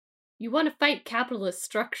you want to fight capitalist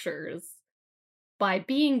structures by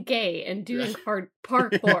being gay and doing hard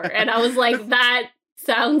parkour. And I was like, that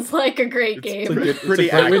sounds like a great game. It's a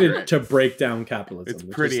great way to break down capitalism. It's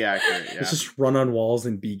pretty accurate. Yeah. Let's just run on walls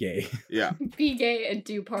and be gay. Yeah. Be gay and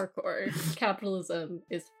do parkour. Capitalism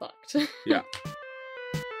is fucked. Yeah.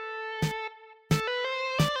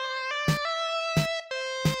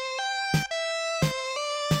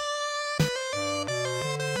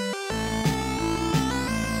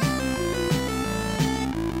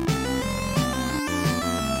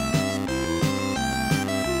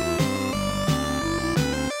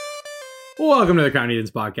 Welcome to the Crown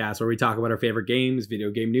Eaters podcast, where we talk about our favorite games,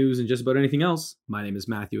 video game news, and just about anything else. My name is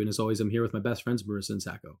Matthew, and as always, I'm here with my best friends, Marissa and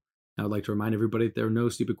Sacco. I would like to remind everybody that there are no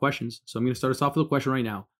stupid questions, so I'm going to start us off with a question right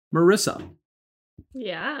now. Marissa.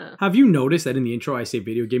 Yeah. Have you noticed that in the intro I say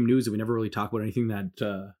video game news, and we never really talk about anything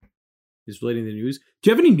that is relating to the news?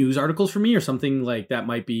 Do you have any news articles for me, or something like that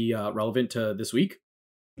might be relevant to this week?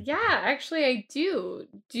 Yeah, actually, I do.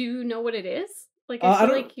 Do you know what it is? Like, I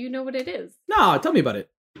feel like you know what it is. No, tell me about it.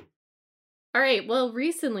 All right, well,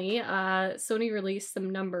 recently, Sony released some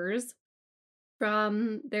numbers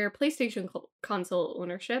from their PlayStation console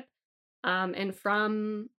ownership, and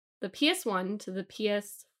from the PS1 to the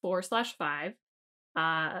PS4/5,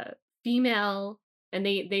 female, and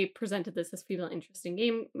they presented this as female interest in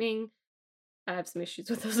gaming. I have some issues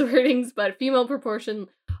with those wordings, but female proportion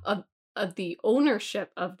of the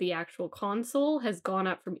ownership of the actual console has gone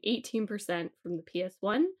up from 18% from the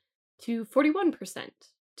PS1 to 41%.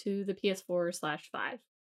 To the PS4/5,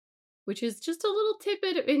 which is just a little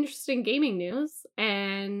tidbit of interesting gaming news.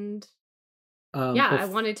 And I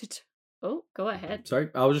wanted to oh, go ahead. Sorry,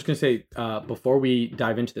 I was just gonna say before we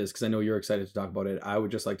dive into this, because I know you're excited to talk about it, I would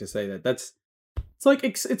just like to say that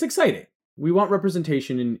it's exciting. We want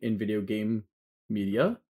representation in video game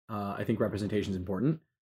media. I think representation is important.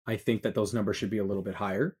 I think that those numbers should be a little bit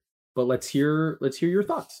higher. But let's hear your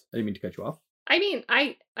thoughts. I didn't mean to cut you off. I mean,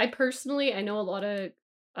 I personally, I know a lot of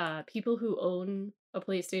people who own a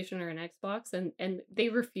PlayStation or an Xbox, and they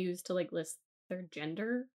refuse to like list their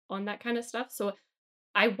gender on that kind of stuff. So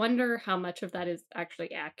I wonder how much of that is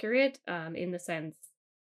actually accurate, in the sense,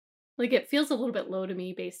 like, it feels a little bit low to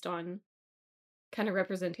me based on kind of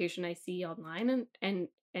representation I see online and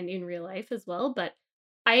in real life as well. But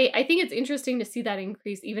I think it's interesting to see that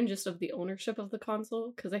increase, even just of the ownership of the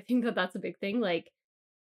console, because I think that that's a big thing. Like,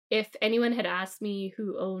 if anyone had asked me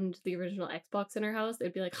who owned the original Xbox in our house,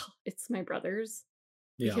 it'd be like, oh, it's my brother's.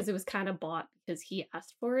 Yeah. Because it was kind of bought because he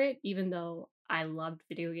asked for it, even though I loved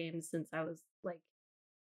video games since I was like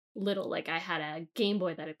little. Like, I had a Game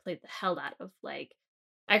Boy that I played the hell out of. Like,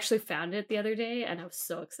 I actually found it the other day and I was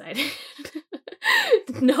so excited.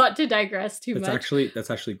 Not to digress too much.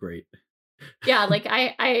 That's actually great. Yeah, like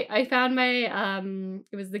I found my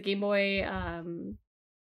it was the Game Boy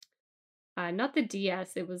not the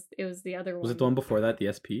DS, it was the other one. Was it the one before that,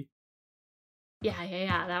 the SP?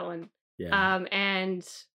 Yeah, that one. Yeah. And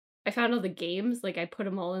I found all the games, like I put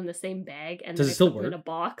them all in the same bag, and does then it still put work? them in a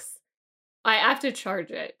box. I have to charge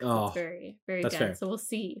it because it's very that's dense. fair. So we'll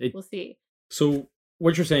see. We'll see. So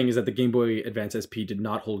what you're saying is that the Game Boy Advance SP did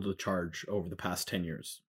not hold the charge over the past 10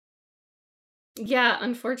 years. Yeah,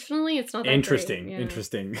 unfortunately, it's not that interesting. great. Yeah.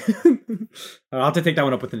 Interesting. I'll have to take that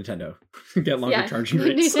one up with Nintendo. Get longer charging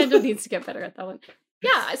rates. Nintendo needs to get better at that one.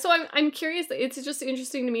 Yeah, so I'm curious. It's just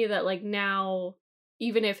interesting to me that, like, now,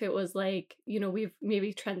 even if it was like, you know, we've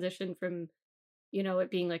maybe transitioned from, you know, it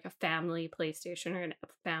being like a family PlayStation or a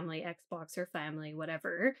family Xbox or family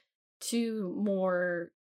whatever, to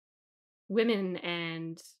more women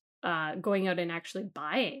and going out and actually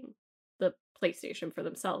buying the PlayStation for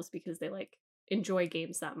themselves because they like enjoy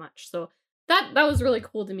games that much. So that was really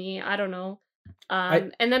cool to me. I don't know.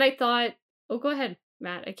 And then I thought, oh, go ahead,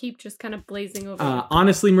 Matt. I keep just kind of blazing over.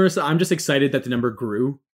 Honestly, Marissa, I'm just excited that the number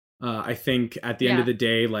grew. I think at the end of the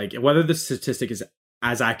day, like, whether the statistic is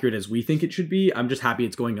as accurate as we think it should be, I'm just happy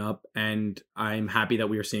it's going up, and I'm happy that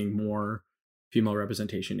we are seeing more female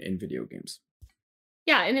representation in video games.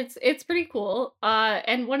 Yeah, and it's pretty cool.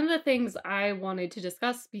 And one of the things I wanted to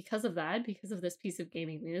discuss because of this piece of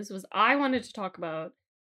gaming news, was I wanted to talk about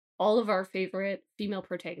all of our favorite female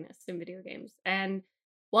protagonists in video games. And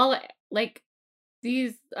while like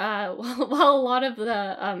these while a lot of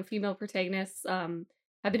the female protagonists have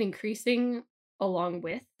been increasing along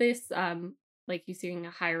with this, like you seeing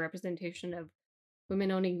a higher representation of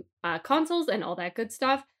women owning consoles and all that good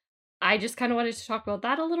stuff, I just kind of wanted to talk about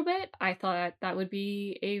that a little bit. I thought that would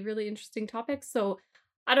be a really interesting topic. So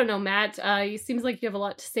I don't know, Matt, it seems like you have a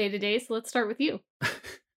lot to say today. So let's start with you.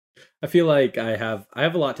 I feel like I have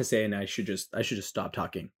a lot to say, and I should just stop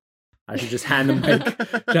talking. I should just hand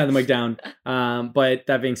the mic down. But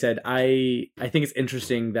that being said, I think it's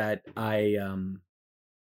interesting that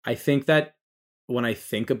I think that when I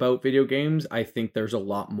think about video games, I think there's a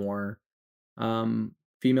lot more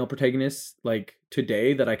female protagonists like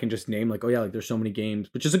today that I can just name, like, oh yeah, like there's so many games,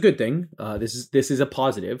 which is a good thing. This is a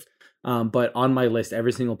positive. But on my list,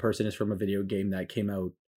 every single person is from a video game that came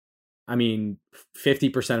out. I mean,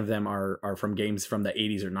 50% of them are from games from the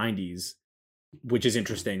 80s or 90s, which is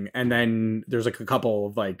interesting. And then there's like a couple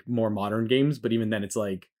of like more modern games, but even then it's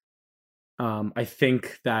like I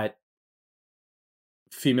think that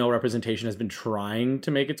female representation has been trying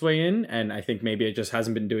to make its way in, and I think maybe it just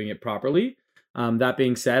hasn't been doing it properly. That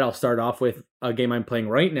being said, I'll start off with a game I'm playing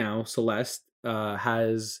right now. Celeste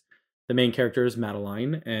has the main character is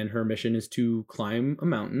Madeline, and her mission is to climb a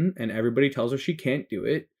mountain, and everybody tells her she can't do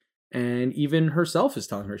it, and even herself is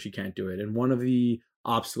telling her she can't do it. And one of the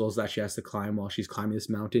obstacles that she has to climb while she's climbing this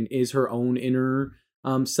mountain is her own inner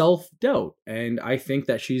self doubt. And I think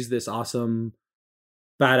that she's this awesome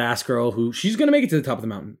badass girl who she's gonna make it to the top of the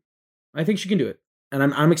mountain. I think she can do it, and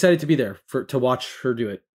I'm excited to be there to watch her do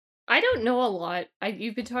it. I don't know a lot.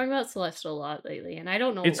 You've been talking about Celeste a lot lately, and I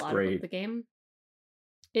don't know a It's lot about great. the game.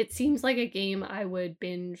 It seems like a game I would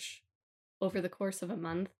binge over the course of a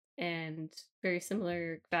month, and very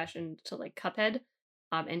similar fashion to like Cuphead,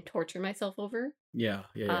 and torture myself over. Yeah,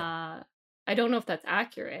 yeah, yeah. I don't know if that's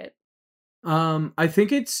accurate. I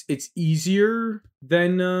think it's easier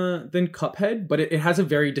than Cuphead, but it has a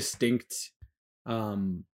very distinct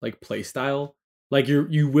like play style. Like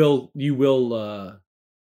you will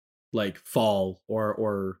like fall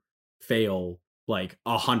or fail like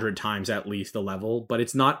 100 times at least a level, but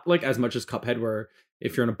it's not like as much as Cuphead where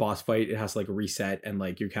if you're in a boss fight it has to like reset and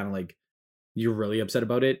like you're kind of like you're really upset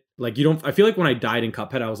about it. Like you don't. I feel like when I died in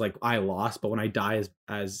Cuphead, I was like I lost, but when I die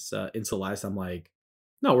as in Celeste, I'm like,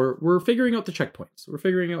 no, we're figuring out the checkpoints. We're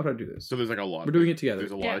figuring out how to do this. So there's like a lot. We're doing it together.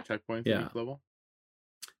 There's a lot of checkpoints in each level.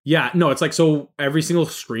 Yeah, no, it's like so every single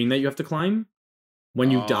screen that you have to climb. When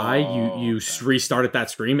you die, you restart at that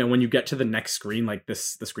screen, and when you get to the next screen, like the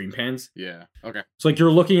screen pans. Yeah. Okay. So like you're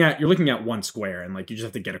looking at one square, and like you just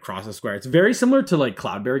have to get across the square. It's very similar to like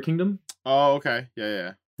Cloudberry Kingdom. Oh, okay.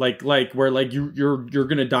 Yeah. Like where like you're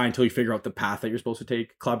gonna die until you figure out the path that you're supposed to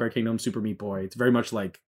take. Cloudberry Kingdom, Super Meat Boy. It's very much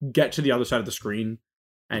like get to the other side of the screen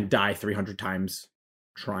and die 300 times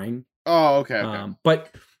trying. Oh, okay.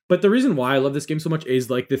 But the reason why I love this game so much is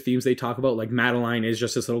like the themes they talk about. Like Madeline is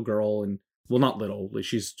just this little girl, and well, not little. Like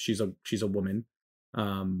she's a woman,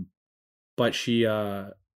 but she's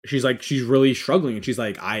really struggling, and she's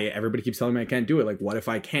like everybody keeps telling me I can't do it. Like what if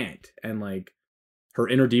I can't? And like her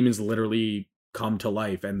inner demons literally come to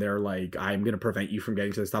life, and they're like, I'm gonna prevent you from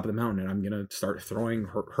getting to the top of the mountain, and I'm gonna start throwing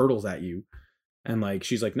hurdles at you. And like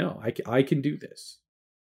she's like, no, I can do this,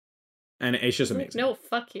 and it's just amazing. No,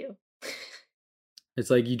 fuck you. It's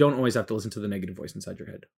like you don't always have to listen to the negative voice inside your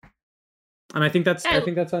head, and I think that's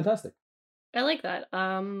fantastic. I like that.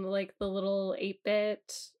 Like the little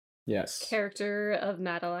 8-bit character of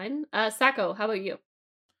Madeline. Sacco, how about you?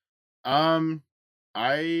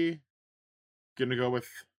 I gonna go with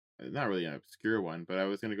not really an obscure one, but I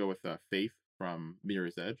was gonna go with Faith from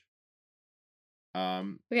Mirror's Edge.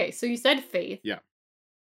 Okay, so you said Faith. Yeah.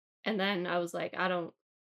 And then I was like, I don't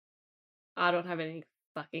have any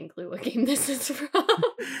fucking clue what game this is from.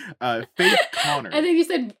 Faith Connor. And then you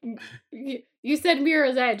said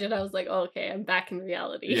Mirror's Edge, and I was like, oh, okay, I'm back in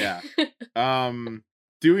reality. Yeah.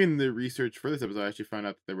 Doing the research for this episode, I actually found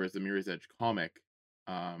out that there was a Mirror's Edge comic.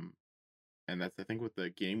 And that's I think what the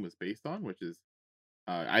game was based on, which is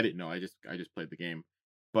I didn't know. I just played the game.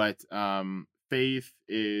 But Faith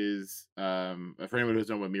is for anyone who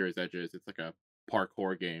doesn't know what Mirror's Edge is, it's like a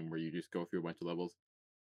parkour game where you just go through a bunch of levels.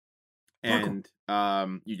 And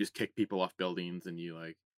you just kick people off buildings, and you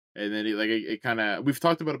like, and then it kind of, we've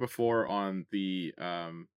talked about it before on the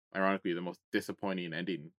ironically the most disappointing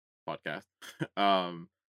ending podcast.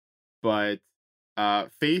 But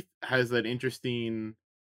Faith has an interesting,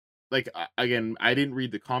 like again, I didn't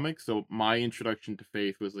read the comics, so my introduction to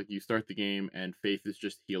Faith was like you start the game and Faith is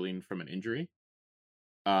just healing from an injury.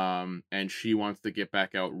 And she wants to get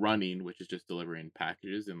back out running, which is just delivering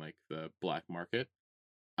packages in like the black market.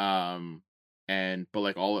 But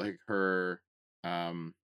like all like her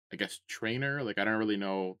I guess trainer, like I don't really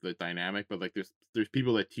know the dynamic, but like there's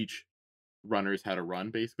people that teach runners how to run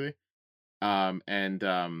basically. Your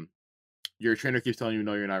trainer keeps telling you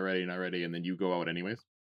no, you're not ready, and then you go out anyways.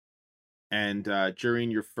 And during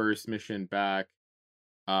your first mission back,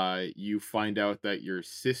 you find out that your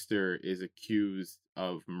sister is accused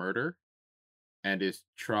of murder and is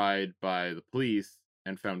tried by the police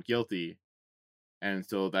and found guilty. and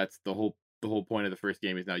so that's the whole point of the first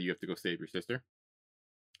game is now you have to go save your sister.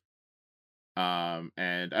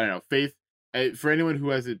 And I don't know, Faith. For anyone who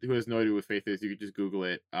has no idea what Faith is, you could just Google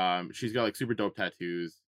it. She's got like super dope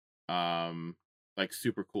tattoos, like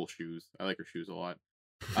super cool shoes. I like her shoes a lot.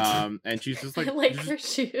 And she's just like I like her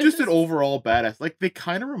shoes. just an overall badass. Like they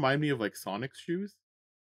kind of remind me of like Sonic's shoes.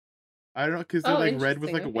 I don't know, because they're like red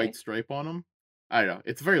with like a white stripe on them. I don't know.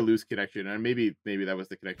 It's a very loose connection, and maybe that was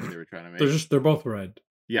the connection they were trying to make. They're both red.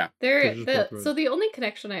 Yeah. So the only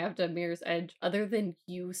connection I have to Mirror's Edge, other than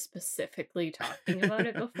you specifically talking about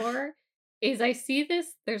it before, is I see this.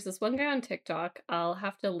 There's this one guy on TikTok. I'll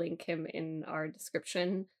have to link him in our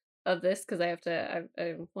description of this because I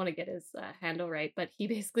want to get his handle right. But he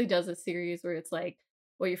basically does a series where it's like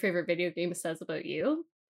what your favorite video game says about you.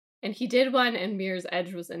 And he did one, and Mirror's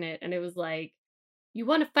Edge was in it, and it was like, you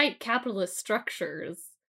want to fight capitalist structures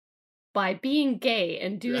by being gay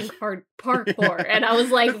and doing hard parkour. And I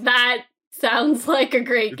was like, that sounds like a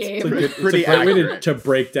great game. It's pretty accurate way to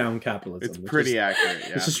break down capitalism. It's pretty accurate,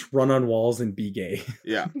 yeah. It's just run on walls and be gay.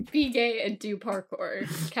 Yeah. Be gay and do parkour.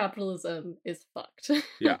 Capitalism is fucked.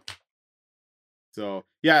 Yeah. So,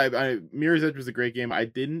 yeah, Mirror's Edge was a great game. I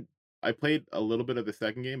played a little bit of the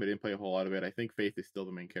second game. I didn't play a whole lot of it. I think Faith is still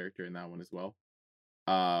the main character in that one as well.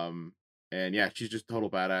 And yeah, she's just total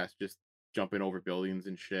badass, just jumping over buildings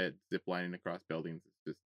and shit, zip lining across buildings. It's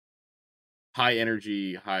just high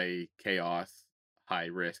energy, high chaos, high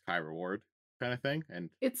risk, high reward kind of thing. And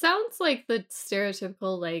it sounds like the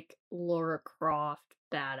stereotypical like Lara Croft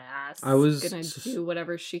badass. I was gonna do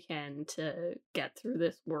whatever she can to get through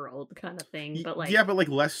this world kind of thing. But like, yeah, but like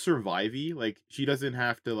less survivey. Like she doesn't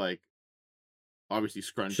have to like obviously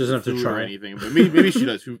scrunch. She doesn't have to try or anything, but maybe she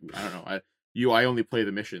does. I don't know. I only play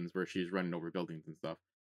the missions where she's running over buildings and stuff.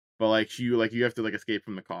 But like you have to like escape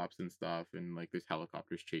from the cops and stuff, and like there's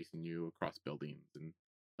helicopters chasing you across buildings, and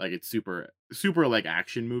like it's super like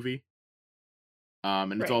action movie.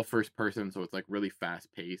 And it's all first person, so it's like really fast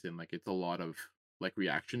paced, and like it's a lot of like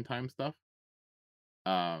reaction time stuff.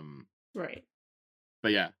 Right.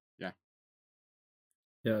 But yeah.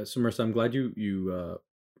 So Marissa, I'm glad you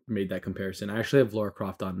made that comparison. I actually have Lara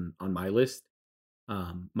Croft on my list.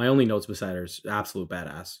 My only notes beside her is absolute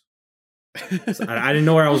badass. I didn't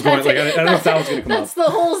know where I was going. Like I don't know if that was going to come up. That's the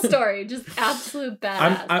whole story. Just absolute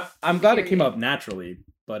badass. I'm glad it came up naturally,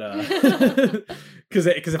 but because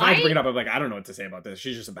if I had to bring it up, I'm like, I don't know what to say about this.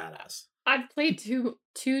 She's just a badass. I've played two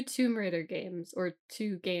Tomb Raider games, or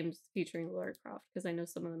 2 games featuring Lara Croft, because I know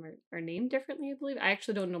some of them are named differently, I believe. I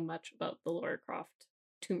actually don't know much about the Lara Croft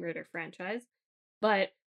Tomb Raider franchise,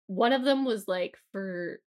 but one of them was like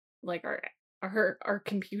for like our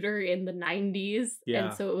computer in the 90s. Yeah.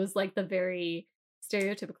 And so it was like the very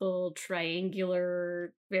stereotypical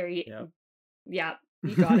triangular, very yeah,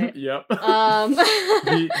 you got it. Yep.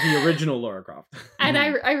 The original Lara Croft. And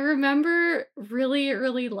I remember really,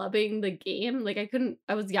 really loving the game. Like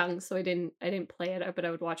I was young, so I didn't play it, but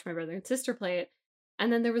I would watch my brother and sister play it.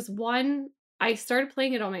 And then there was one, I started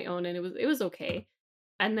playing it on my own, and it was okay.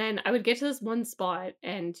 And then I would get to this one spot,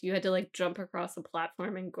 and you had to like jump across a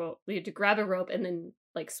platform and go. You had to grab a rope and then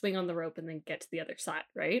like swing on the rope and then get to the other side,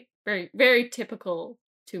 right? Very, very typical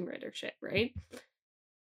Tomb Raider shit, right?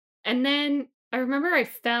 And then I remember I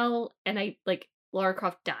fell, and Lara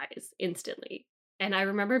Croft dies instantly. And I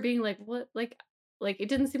remember being like, what? Like it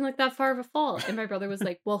didn't seem like that far of a fall. And my brother was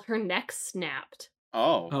like, well, her neck snapped.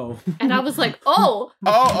 Oh. And I was like, oh,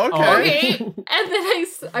 okay. And then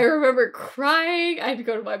I remember crying. I had to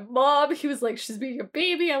go to my mom. He was like, she's being a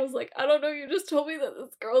baby. I was like, I don't know. You just told me that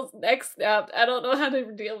this girl's neck snapped. I don't know how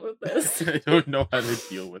to deal with this. I don't know how to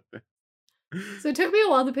deal with this. So it took me a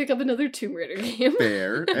while to pick up another Tomb Raider game.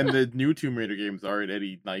 Fair. And the new Tomb Raider games aren't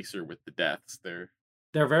any nicer with the deaths. They're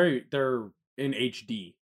in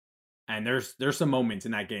HD, and there's some moments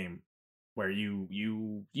in that game where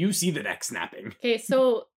you see the neck snapping. Okay,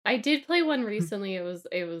 so I did play one recently. It was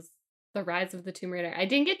The Rise of the Tomb Raider. I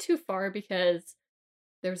didn't get too far because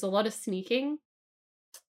there was a lot of sneaking.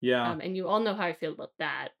 Yeah. And you all know how I feel about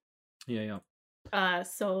that. Yeah.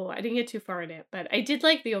 So I didn't get too far in it, but I did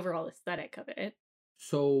like the overall aesthetic of it.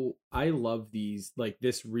 So I love these, like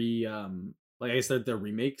this like I said, the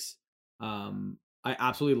remakes. I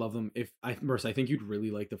absolutely love them. Merce, I think you'd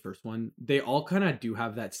really like the first one. They all kind of do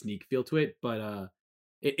have that sneak feel to it, but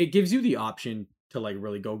it gives you the option to like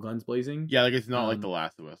really go guns blazing. Yeah, like it's not like The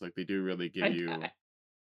Last of Us. Like they do really give you.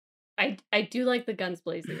 I do like the guns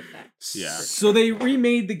blazing effect. Yeah. So they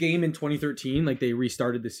remade the game in 2013. Like they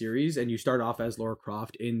restarted the series, and you start off as Lara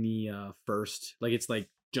Croft in the first. Like it's like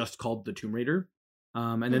just called the Tomb Raider.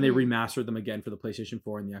 And then they remastered them again for the PlayStation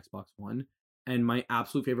 4 and the Xbox One. And my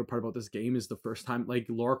absolute favorite part about this game is the first time, like,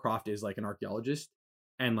 Laura Croft is like an archaeologist,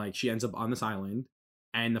 and like she ends up on this island,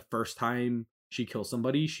 and the first time she kills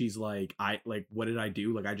somebody, she's like, what did I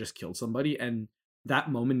do? Like, I just killed somebody. And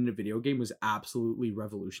that moment in a video game was absolutely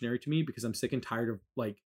revolutionary to me, because I'm sick and tired of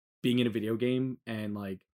like being in a video game and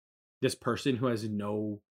like this person who has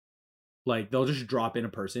no, like, they'll just drop in a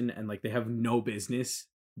person and like they have no business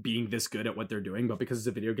being this good at what they're doing, but because it's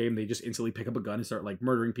a video game, they just instantly pick up a gun and start like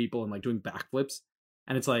murdering people and like doing backflips.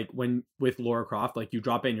 And it's like, when with Laura Croft, like, you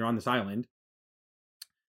drop in, you're on this island,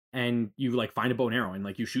 and you like find a bow and arrow and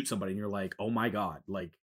like you shoot somebody and you're like, oh my god,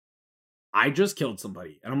 like, I just killed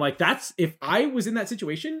somebody. And I'm like, that's, if I was in that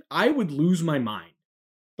situation, I would lose my mind.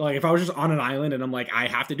 Like, if I was just on an island and I'm like, I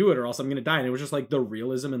have to do it or else I'm gonna die. And it was just like the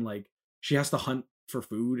realism, and like she has to hunt for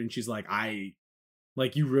food, and she's like,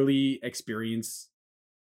 you really experience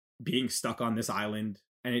being stuck on this island,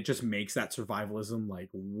 and it just makes that survivalism like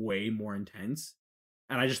way more intense.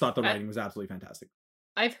 And I just thought the writing was absolutely fantastic.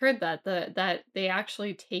 I've heard that they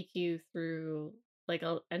actually take you through like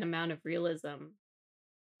an amount of realism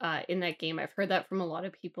in that game. I've heard that from a lot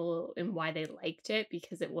of people and why they liked it,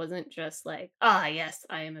 because it wasn't just like, ah, yes,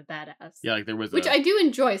 I am a badass. Yeah, like there was which I do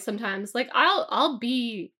enjoy sometimes. Like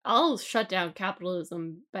I'll shut down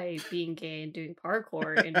capitalism by being gay and doing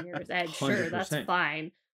parkour in Mirror's Edge. Sure, that's 100%.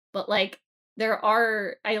 fine. But like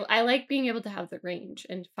I like being able to have the range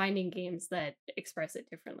and finding games that express it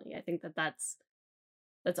differently. I think that's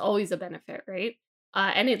always a benefit, right?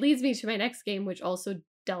 And it leads me to my next game, which also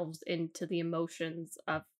delves into the emotions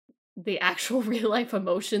of the actual real life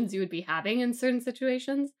emotions you would be having in certain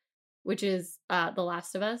situations, which is The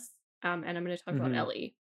Last of Us. And I'm going to talk about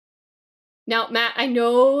Ellie. Now, Matt, I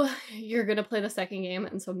know you're going to play the second game,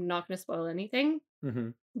 and so I'm not going to spoil anything.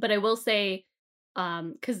 But I will say,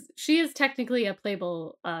 because she is technically a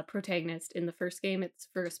playable protagonist in the first game, it's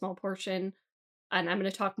for a small portion, and I'm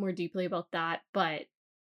going to talk more deeply about that. But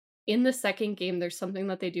in the second game, there's something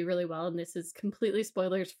that they do really well, and this is completely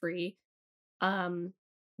spoilers free.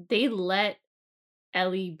 They let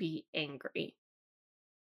Ellie be angry.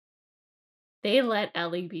 They let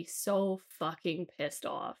Ellie be so fucking pissed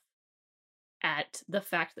off at the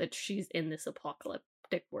fact that she's in this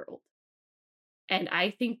apocalyptic world. And I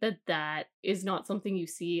think that is not something you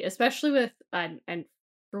see, especially with, and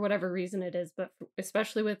for whatever reason it is, but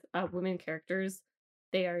especially with women characters.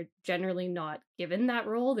 They are generally not given that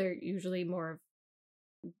role. They're usually more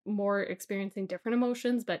experiencing different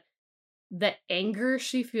emotions, but the anger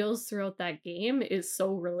she feels throughout that game is so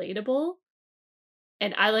relatable.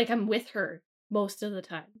 And I'm with her most of the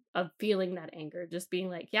time of feeling that anger, just being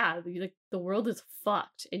like, yeah, like the world is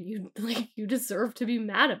fucked and you deserve to be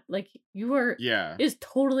mad at, like, you are, yeah, it is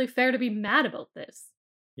totally fair to be mad about this.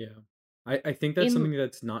 Yeah. I think that's something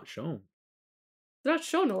that's not shown. It's not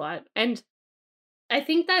shown a lot. And I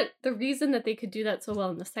think that the reason that they could do that so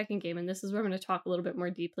well in the second game, and this is where I'm going to talk a little bit more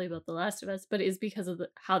deeply about The Last of Us, but is because of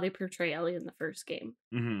how they portray Ellie in the first game.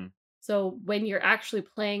 So when you're actually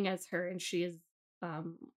playing as her and she is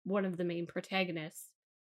one of the main protagonists,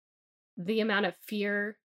 the amount of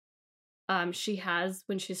fear she has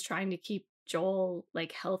when she's trying to keep Joel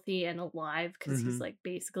like healthy and alive, because he's like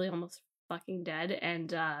basically almost fucking dead,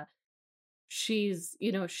 and she's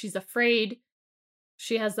afraid.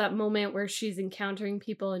 She has that moment where she's encountering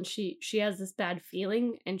people and she has this bad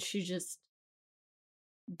feeling, and she just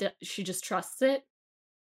trusts it,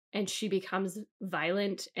 and she becomes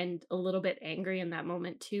violent and a little bit angry in that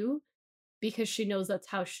moment too, because she knows that's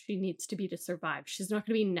how she needs to be to survive. She's not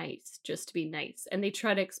going to be nice just to be nice. And they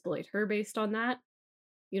try to exploit her based on that.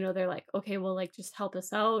 They're like, okay, well, like, just help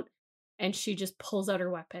us out. And she just pulls out her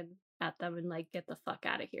weapon at them and like, get the fuck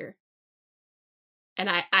out of here. And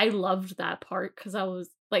I loved that part, because I was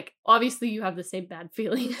like, obviously you have the same bad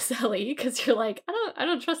feeling as Ellie, because you're like, I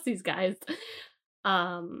don't trust these guys.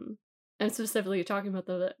 And specifically talking about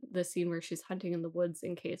the scene where she's hunting in the woods,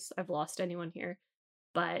 in case I've lost anyone here.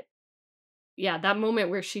 But yeah, that moment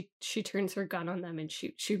where she turns her gun on them and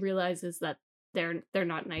she realizes that they're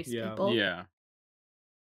not nice people. Yeah.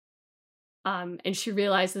 And she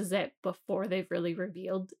realizes it before they've really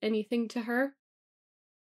revealed anything to her,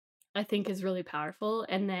 I think is really powerful.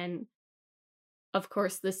 And then, of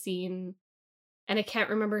course, the scene, and I can't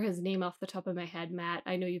remember his name off the top of my head, Matt.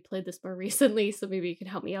 I know you played this more recently, so maybe you can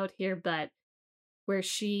help me out here, but where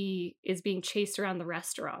she is being chased around the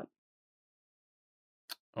restaurant.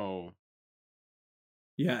 Oh.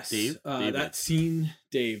 Yes. Dave? That scene,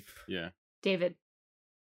 Dave. Yeah. David.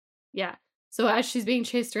 Yeah. So as she's being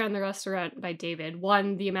chased around the restaurant by David,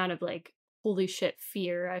 one, the amount of like, holy shit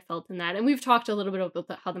fear I felt in that. And we've talked a little bit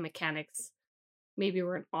about how the mechanics maybe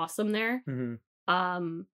weren't awesome there.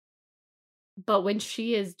 But when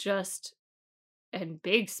she is just, and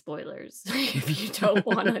big spoilers if you don't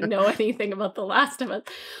want to know anything about The Last of Us,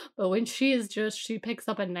 but when she is just, she picks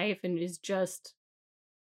up a knife and is just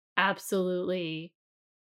absolutely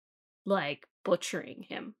like butchering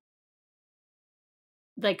him.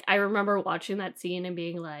 Like, I remember watching that scene and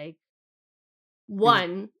being like, It was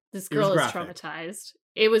one, this it was girl is graphic. traumatized.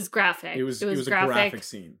 It was graphic. It was a graphic. graphic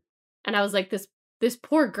scene. And I was like, this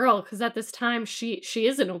poor girl, because at this time she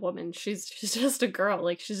isn't a woman. She's just a girl.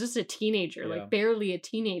 Like, she's just a teenager, Yeah. like barely a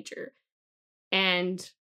teenager. And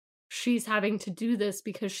she's having to do this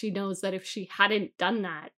because she knows that if she hadn't done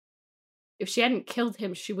that, if she hadn't killed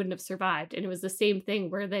him, she wouldn't have survived. And it was the same thing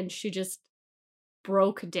where then she just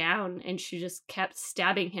broke down and she just kept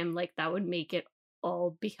stabbing him, like that would make it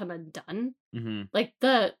all become undone. Mm-hmm. Like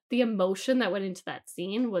the emotion that went into that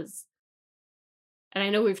scene was, and I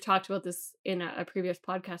know we've talked about this in a previous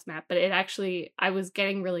podcast, Matt, but it actually, I was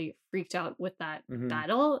getting really freaked out with that Mhm.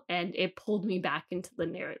 battle, and it pulled me back into the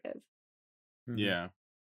narrative. Mhm. Yeah.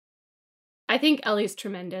 I think Ellie's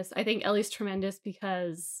tremendous. I think Ellie's tremendous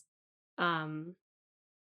because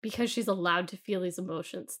she's allowed to feel these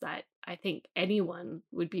emotions that I think anyone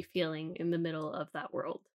would be feeling in the middle of that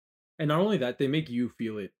world. And not only that, they make you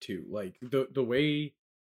feel it too. Like the way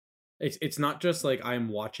it's not just like I'm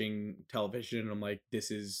watching television and I'm like, this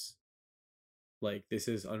is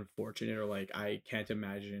unfortunate, or like I can't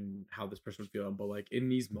imagine how this person would feel. But like in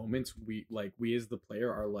these moments, we as the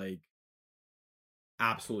player are like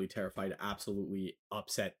absolutely terrified, absolutely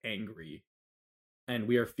upset, angry. And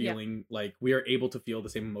we are feeling like we are able to feel the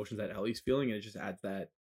same emotions that Ellie's feeling, and it just adds that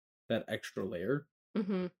extra layer.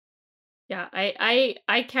 Mm-hmm. Yeah,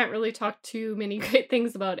 I can't really talk too many great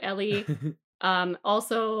things about Ellie.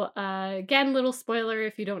 Also, again, little spoiler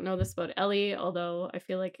if you don't know this about Ellie, although I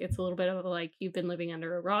feel like it's a little bit of a, like, you've been living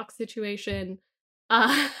under a rock situation.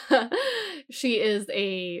 Uh, she is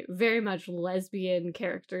a very much lesbian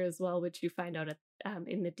character as well, which you find out at,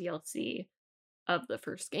 in the DLC of the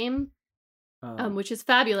first game, which is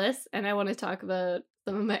fabulous. And I want to talk about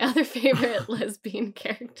some of my other favorite lesbian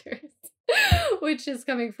characters, which is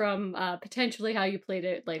coming from potentially how you played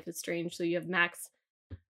it, Life is Strange. So you have Max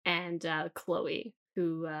and Chloe,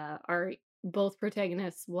 who are both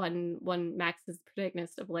protagonists. One Max is the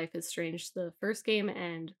protagonist of Life is Strange, the first game,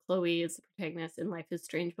 and Chloe is the protagonist in Life is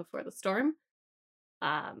Strange Before the Storm.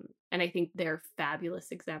 And I think they're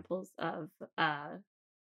fabulous examples of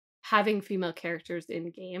having female characters in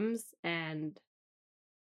games and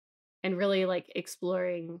really like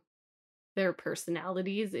exploring their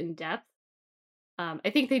personalities in depth.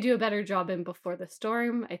 I think they do a better job in Before the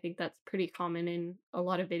Storm. I think that's pretty common in a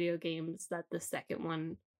lot of video games, that the second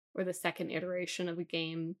one or the second iteration of a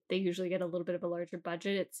game, they usually get a little bit of a larger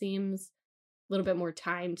budget, it seems, a little bit more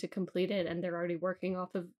time to complete it, and they're already working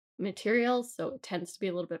off of materials, so it tends to be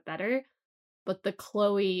a little bit better. But the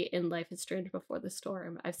Chloe in Life is Strange Before the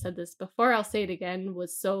Storm, I've said this before, I'll say it again,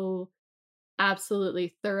 was so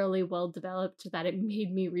absolutely thoroughly well developed that it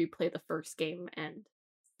made me replay the first game and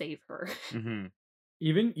save her. Mm-hmm.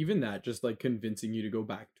 Even that, just like convincing you to go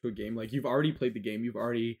back to a game, like you've already played the game, you've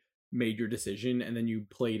already made your decision, and then you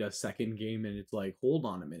played a second game and it's like, hold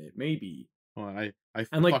on a minute, maybe. Well, I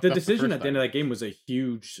And like fucked the up decision first at the end of time. that game was a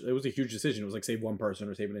huge decision. It was like save one person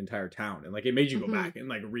or save an entire town, and like it made you go Mhm. back and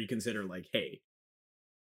like reconsider, like, hey,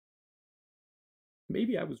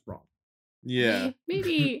 maybe I was wrong. Yeah.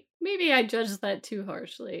 Maybe I judged that too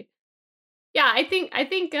harshly. Yeah, I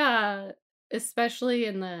think especially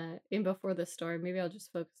in Before the Storm, maybe I'll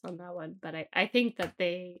just focus on that one, but I think that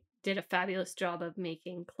they did a fabulous job of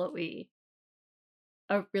making Chloe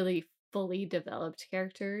a really fully developed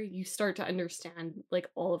character. You start to understand like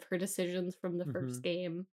all of her decisions from the first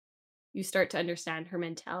game. You start to understand her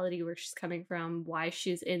mentality, where she's coming from, why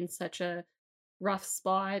she's in such a rough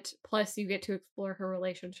spot. Plus you get to explore her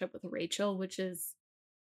relationship with Rachel, which is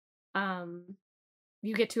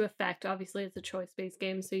you get to affect, obviously it's a choice-based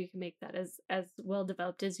game, so you can make that as well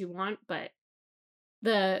developed as you want, but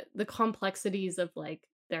the complexities of like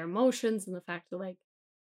their emotions and the fact that like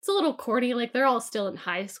it's a little corny, like they're all still in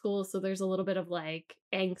high school, so there's a little bit of like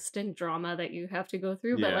angst and drama that you have to go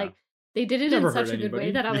through, but Yeah. like they did it in Never hurt such a good way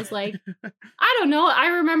anybody. that I was like, I don't know. I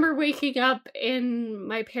remember waking up in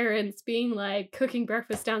my parents being like cooking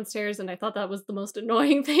breakfast downstairs, and I thought that was the most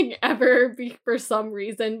annoying thing ever for some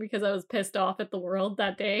reason, because I was pissed off at the world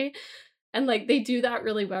that day. And like they do that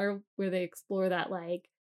really well, where they explore that like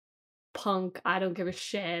punk, I don't give a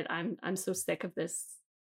shit, I'm so sick of this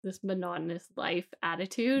monotonous life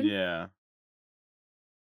attitude. Yeah.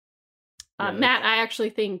 Yeah, Matt, I actually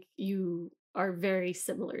think you are very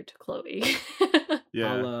similar to Chloe.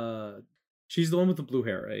 Yeah. She's the one with the blue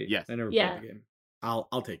hair, right? Yes. I never Yeah. played the game.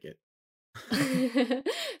 I'll take it.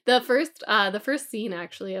 The first scene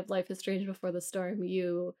actually of Life is Strange Before the Storm,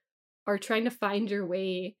 you are trying to find your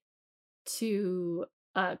way to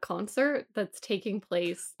a concert that's taking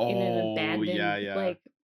place in an Oh, abandoned yeah. like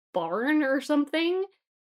barn or something,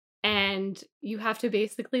 and you have to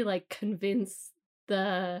basically like convince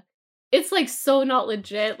the it's like so not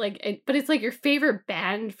legit, like but it's like your favorite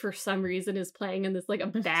band for some reason is playing in this like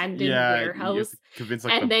abandoned Yeah, you have warehouse, to convince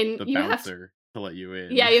like and then the you have to bouncer to let you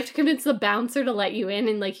in. yeah, you have to convince the bouncer to let you in,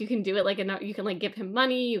 and like you can do it like you can like give him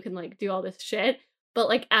money, you can like do all this shit. But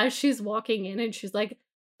like as she's walking in and she's like,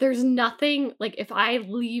 there's nothing like if I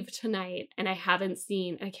leave tonight and I haven't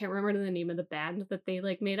seen, I can't remember the name of the band that they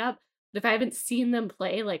like made up, but if I haven't seen them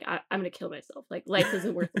play, like I'm gonna kill myself. Like life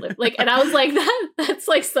isn't worth living. Like, and I was like, that's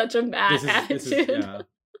like such a mad attitude.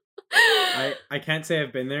 Yeah. I can't say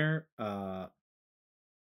I've been there, but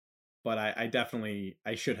I definitely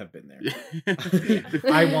I should have been there.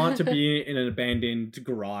 I want to be in an abandoned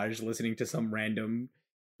garage listening to some random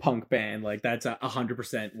punk band. Like that's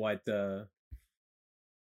 100% what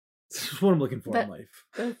I'm looking for in life.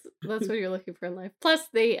 That's what you're looking for in life. Plus,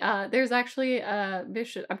 there's actually a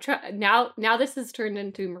mission. I'm trying now. Now this has turned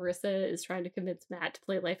into Marissa is trying to convince Matt to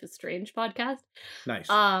play Life is Strange podcast. Nice.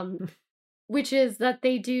 Which is that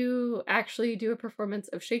they do actually do a performance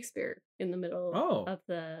of Shakespeare in the middle of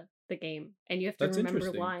the game, and you have to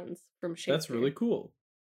remember lines from Shakespeare. That's really cool.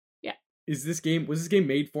 Yeah. Was this game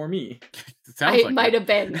made for me? It might have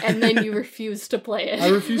been, and then you refused to play it. I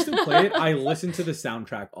refused to play it. I listened to the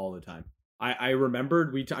soundtrack all the time. I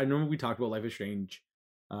remembered I remember we talked about Life is Strange,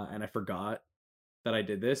 and I forgot that I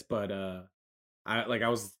did this, but I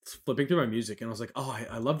was flipping through my music and I was like, oh,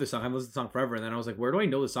 I love this song. I've listened to the song forever. And then I was like, where do I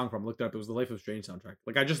know this song from? I looked it up. It was the Life is Strange soundtrack.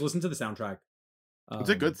 Like I just listened to the soundtrack. It's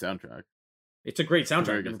a good soundtrack. It's a great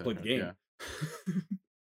soundtrack. I've never played the game. Yeah.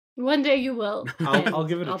 One day you will. I'll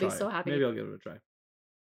give it a try. I'll be so happy. Maybe I'll give it a try.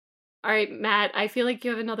 All right, Matt, I feel like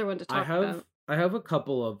you have another one to talk about. I have a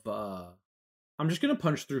couple of I'm just gonna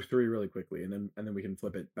punch through 3 really quickly and then we can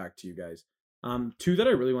flip it back to you guys. 2 that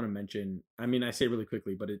I really want to mention. I mean, I say really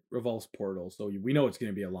quickly, but it revolves Portal, so we know it's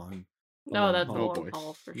gonna be a long. No, that's a long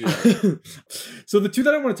haul for sure. Yeah. So the 2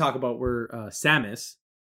 that I want to talk about were Samus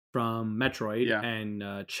from Metroid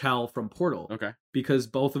and Chell from Portal. Okay. Because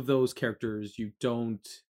both of those characters, you don't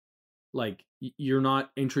like you're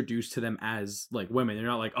not introduced to them as like women. They're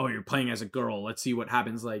not like, oh, you're playing as a girl, let's see what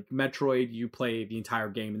happens. Like Metroid, you play the entire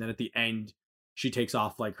game and then at the end she takes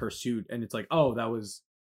off like her suit and it's like, oh, that was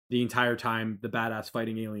the entire time the badass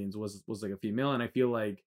fighting aliens was like a female. And I feel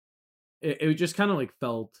like it just kind of like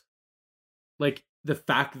felt like the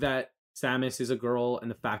fact that Samus is a girl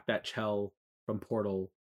and the fact that Chell from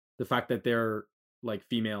Portal, the fact that they're like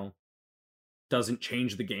female doesn't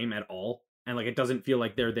change the game at all. And like it doesn't feel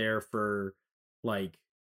like they're there for like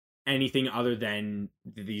anything other than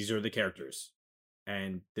these are the characters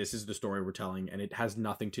and this is the story we're telling, and it has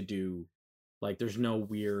nothing to do like there's no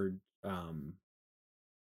weird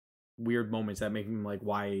moments that make me like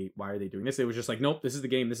why are they doing this. It was just like, nope, this is the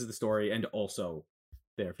game, this is the story, and also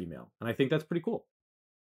they're female, and I think that's pretty cool.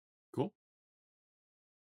 Was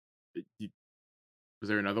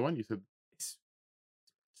there another one you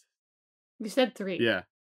said 3? Yeah.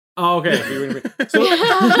 Oh, okay. So,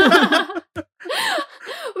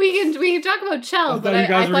 we can talk about Chell, but I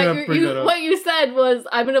thought what you said was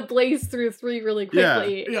I'm gonna blaze through 3 really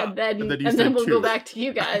quickly, and then we'll go back to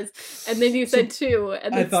you guys. And then you said 2,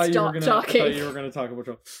 and then stop talking. I thought you were gonna talk about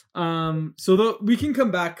Chell. So we can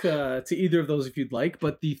come back to either of those if you'd like,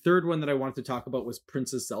 but the third one that I wanted to talk about was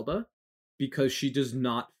Princess Zelda, because she does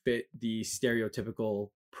not fit the stereotypical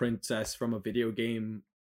princess from a video game,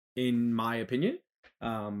 in my opinion.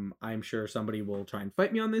 I'm sure somebody will try and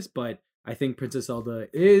fight me on this, but I think Princess Zelda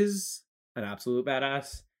is an absolute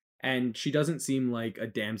badass, and she doesn't seem like a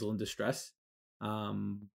damsel in distress.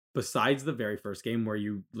 Besides the very first game where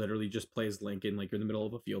you literally just play as Link and like you're in the middle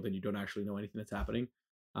of a field and you don't actually know anything that's happening.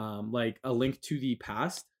 Like A Link to the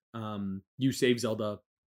Past, you save Zelda.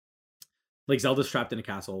 Like Zelda's trapped in a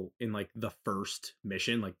castle in like the first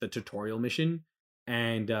mission, like the tutorial mission,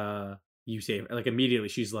 and you save like immediately.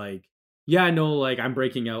 She's like, yeah, no, like I'm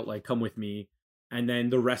breaking out, like come with me. And then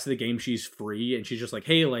the rest of the game she's free and she's just like,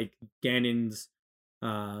 hey, like Ganon's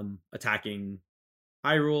attacking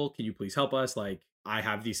Hyrule, can you please help us? Like I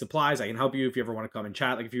have these supplies, I can help you if you ever want to come and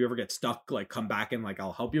chat. Like if you ever get stuck, like come back and like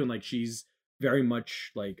I'll help you. And like she's very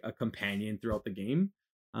much like a companion throughout the game.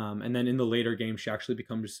 And then in the later game she actually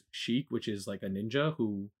becomes Sheik, which is like a ninja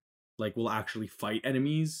who like will actually fight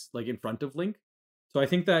enemies like in front of Link. So I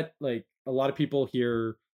think that like a lot of people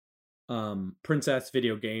here princess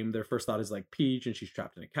video game, their first thought is like Peach and she's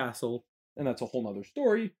trapped in a castle, and that's a whole nother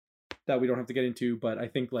story that we don't have to get into. But I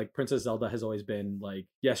think like Princess Zelda has always been like,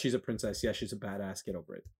 yes, she's a princess, yes, she's a badass, get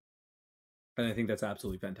over it. And I think that's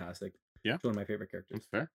absolutely fantastic. Yeah, She's one of my favorite characters. that's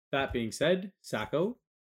fair. That being said, Sako,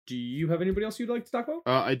 do you have anybody else you'd like to talk about?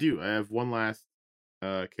 I do. I have one last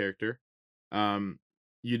character. Um,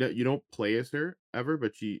 you don't play as her ever,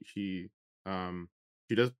 but she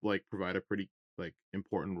does like provide a pretty like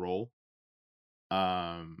important role.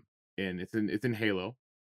 Um, and it's in Halo.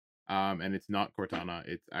 And it's not Cortana.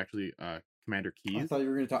 It's actually Commander I Keys. thought you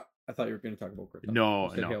were gonna talk. I thought you were gonna talk about Cortana. No,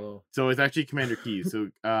 You said no. Halo. So it's actually Commander Keys. So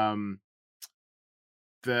I'll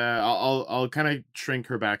kind of shrink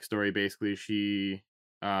her backstory. Basically,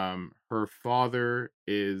 her father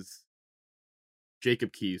is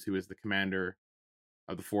Jacob Keys, who is the commander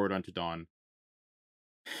of the Forward Unto Dawn,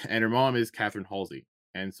 and her mom is Catherine Halsey.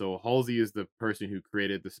 And so Halsey is the person who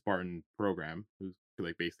created the Spartan program, who's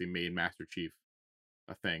like basically made Master Chief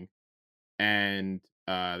a thing. And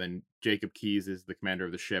then Jacob Keys is the commander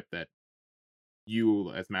of the ship that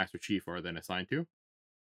you, as Master Chief, are then assigned to.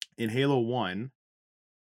 In Halo 1,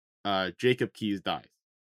 Jacob Keys dies.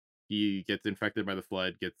 He gets infected by the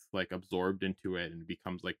Flood, gets like absorbed into it, and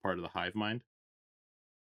becomes like part of the hive mind.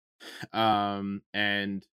 And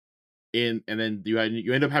then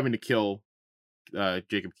you end up having to kill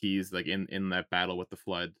Jacob Keys like in that battle with the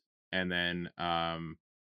Flood. And then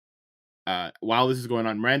while this is going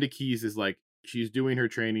on, Miranda Keys is like, she's doing her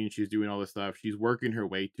training, she's doing all this stuff, she's working her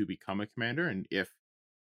way to become a commander. And if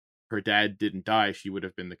her dad didn't die, she would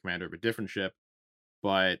have been the commander of a different ship.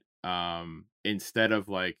 But instead of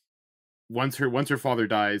like, once her father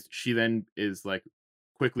dies, she then is like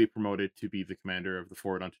quickly promoted to be the commander of the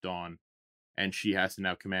Forward Unto Dawn, and she has to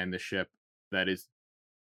now command the ship that is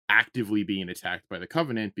actively being attacked by the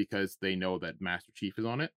Covenant because they know that Master Chief is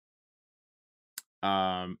on it.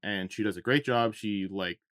 And she does a great job. She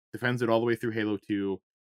like defends it all the way through Halo 2.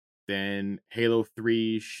 Then Halo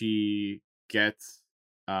 3, she gets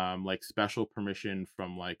like special permission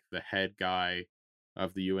from like the head guy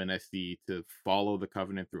of the UNSC to follow the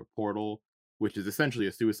Covenant through a portal, which is essentially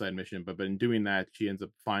a suicide mission. But in doing that, she ends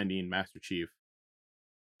up finding Master Chief.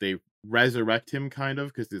 They resurrect him kind of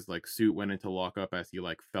because his like suit went into lockup as he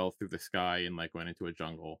like fell through the sky and like went into a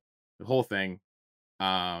jungle. The whole thing.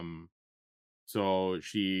 So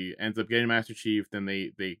she ends up getting Master Chief. Then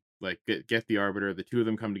they like get the Arbiter. The two of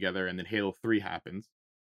them come together, and then Halo 3 happens.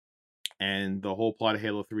 And the whole plot of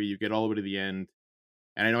Halo 3, you get all the way to the end.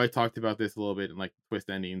 And I know I talked about this a little bit in like twist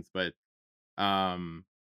endings, but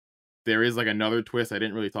there is like another twist I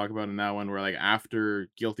didn't really talk about in that one, where like after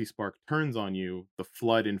Guilty Spark turns on you, the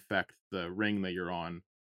Flood infects the ring that you're on,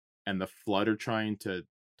 and the Flood are trying to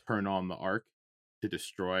turn on the Ark to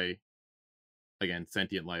destroy, again,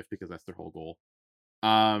 sentient life, because that's their whole goal.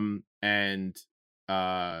 And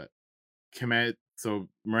so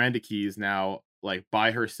Miranda Keys now like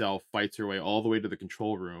by herself fights her way all the way to the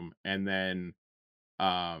control room, and then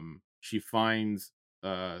she finds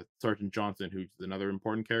Sergeant Johnson, who's another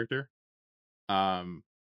important character,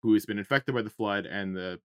 who has been infected by the Flood, and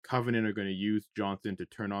the Covenant are going to use Johnson to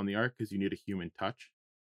turn on the Ark because you need a human touch.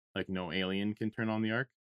 Like no alien can turn on the Ark.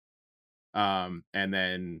 And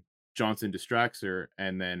then Johnson distracts her,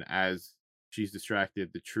 and then as she's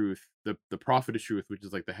distracted, the Prophet of Truth, which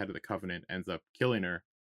is like the head of the Covenant, ends up killing her.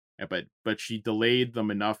 But she delayed them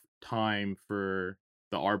enough time for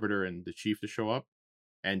the Arbiter and the Chief to show up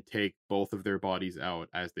and take both of their bodies out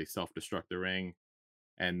as they self-destruct the ring.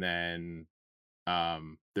 And then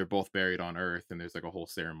they're both buried on Earth, and there's like a whole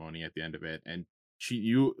ceremony at the end of it. And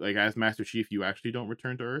you like, as Master Chief, you actually don't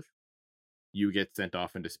return to Earth. You get sent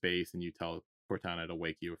off into space, and you tell Cortana to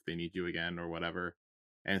wake you if they need you again or whatever.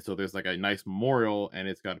 And so there's like a nice memorial, and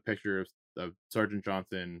it's got a picture of Sergeant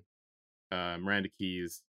Johnson, Miranda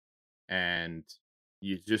Keys, and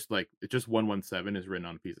you just like, it's just 117 is written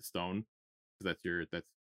on a piece of stone, because that's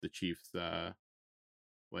the Chief's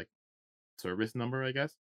like service number, I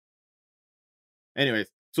guess.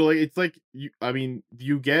 Anyways, so like it's like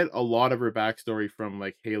you get a lot of her backstory from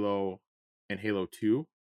like Halo and Halo 2,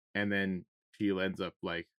 and then she ends up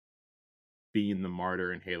like being the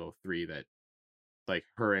martyr in Halo 3, that like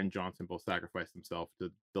her and Johnson both sacrificed themselves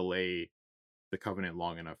to delay the Covenant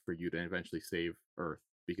long enough for you to eventually save Earth,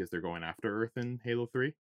 because they're going after Earth in Halo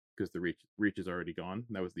 3 because the Reach is already gone.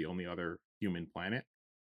 That was the only other human planet.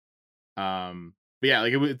 But yeah,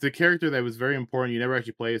 like it's a character that was very important. You never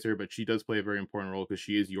actually play as her, but she does play a very important role because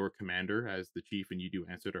she is your commander as the Chief, and you do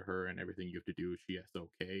answer to her, and everything you have to do, she has to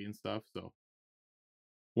okay and stuff. So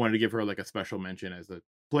wanted to give her like a special mention as a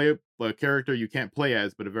character you can't play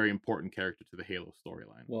as, but a very important character to the Halo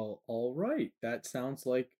storyline. Well, all right. That sounds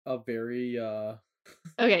like a very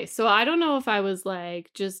Okay, so I don't know if I was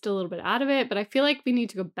like just a little bit out of it, but I feel like we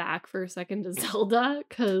need to go back for a second to Zelda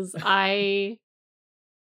because I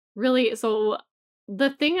really so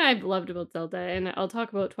the thing I've loved about Zelda, and I'll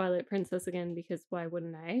talk about Twilight Princess again because why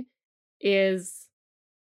wouldn't I, is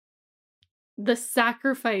the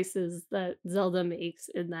sacrifices that Zelda makes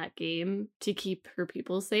in that game to keep her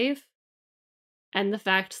people safe. And the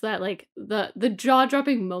fact that like the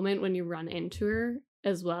jaw-dropping moment when you run into her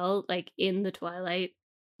as well, like in the Twilight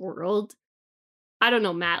world. I don't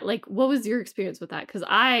know, Matt, like what was your experience with that? Because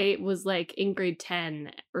I was like in grade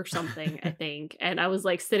 10 or something, I think. And I was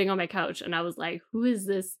like sitting on my couch and I was like, who is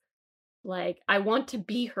this? Like, I want to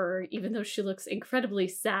be her, even though she looks incredibly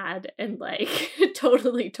sad and like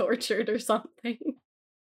totally tortured or something.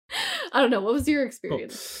 I don't know. What was your cool.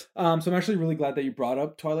 experience? So I'm actually really glad that you brought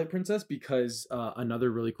up Twilight Princess because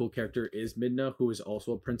another really cool character is Midna, who is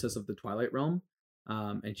also a princess of the Twilight Realm,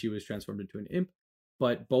 and she was transformed into an imp.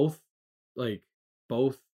 But like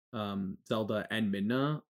both Zelda and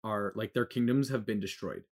Midna are like their kingdoms have been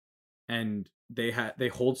destroyed, and they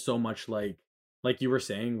hold so much like you were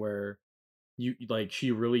saying where you like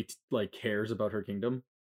she really like cares about her kingdom,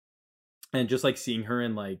 and just like seeing her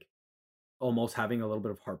in like almost having a little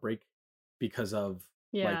bit of heartbreak because of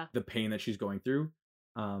like Yeah. the pain that she's going through.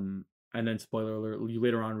 And then spoiler alert, you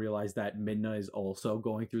later on realize that Midna is also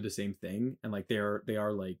going through the same thing, and like they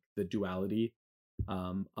are like the duality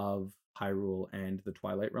of Hyrule and the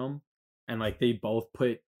Twilight Realm. And like they both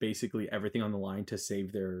put basically everything on the line to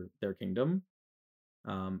save their kingdom.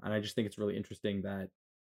 And I just think it's really interesting that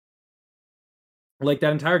like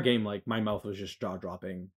that entire game, like my mouth was just jaw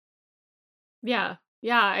dropping. Yeah.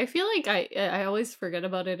 Yeah, I feel like I always forget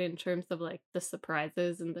about it in terms of like the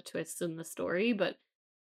surprises and the twists in the story, but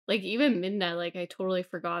like even Midnight, like I totally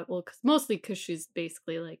forgot. Well, mostly because she's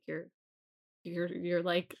basically like your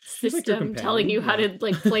like She's like your system telling companion, you how yeah. to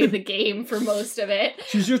like play the game for most of it.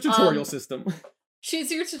 She's your tutorial Um, system.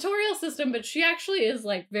 she's your tutorial system, but she actually is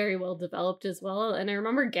like very well developed as well. And I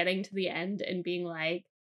remember getting to the end and being like,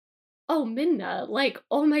 "Oh, Midna, like,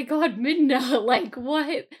 oh my God, Midna, like,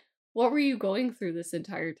 what were you going through this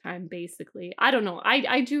entire time?" Basically, I don't know.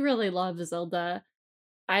 I do really love Zelda.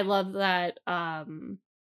 I love that.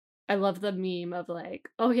 I love the meme of like,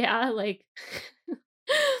 oh yeah, like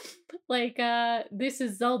like this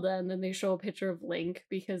is Zelda and then they show a picture of Link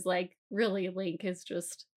because like really Link is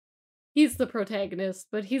just he's the protagonist,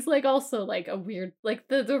 but he's like also like a weird like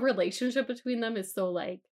the relationship between them is so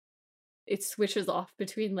like it switches off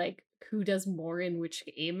between like who does more in which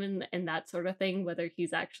game and that sort of thing, whether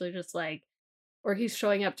he's actually just like or he's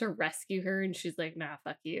showing up to rescue her and she's like, nah,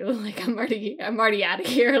 fuck you. Like I'm already out of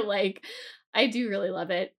here. Like I do really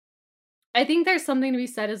love it. I think there's something to be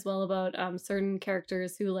said as well about certain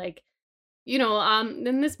characters who like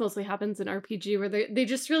and this mostly happens in RPG where they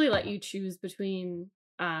just really let you choose between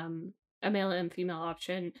a male and female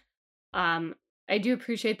option. Um I do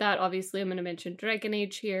appreciate that. Obviously, I'm going to mention Dragon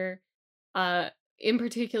Age here. Uh in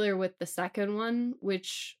particular with the second one,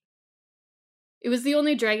 which it was the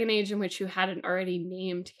only Dragon Age in which you had an already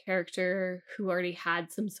named character who already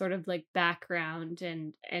had some sort of like background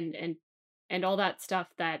and all that stuff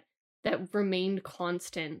that remained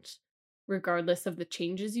constant regardless of the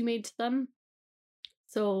changes you made to them.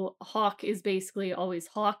 So Hawk is basically always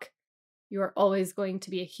Hawk. You are always going to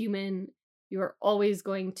be a human. You are always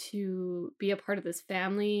going to be a part of this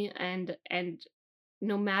family and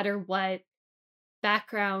no matter what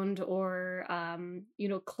background or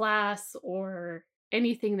class or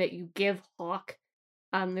anything that you give Hawk,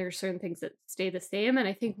 there are certain things that stay the same. And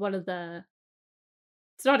I think one of the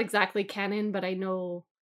it's not exactly canon, but I know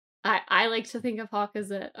I like to think of Hawk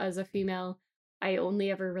as a female. I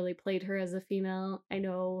only ever really played her as a female. I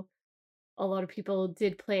know a lot of people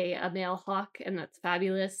did play a male Hawk, and that's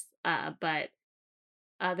fabulous. But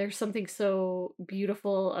there's something so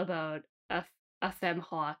beautiful about a femme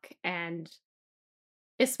Hawk, and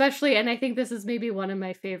especially, and I think this is maybe one of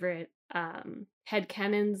my favorite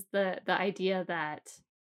headcanons, the idea that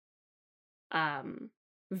um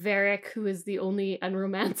Varric, who is the only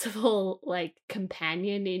unromanceable like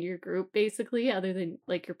companion in your group, basically, other than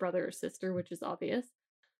like your brother or sister, which is obvious.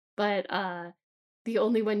 But the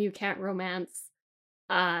only one you can't romance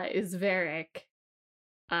is Varric.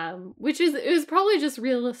 Which is probably just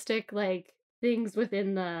realistic like things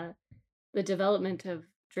within the development of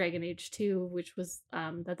Dragon Age 2, which was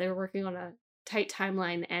that they were working on a tight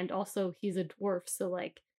timeline, and also he's a dwarf, so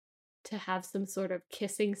like to have some sort of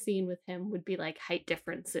kissing scene with him would be like height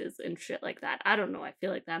differences and shit like that. I don't know. I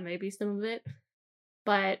feel like that may be some of it.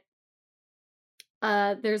 But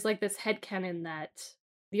there's like this headcanon that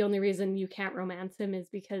the only reason you can't romance him is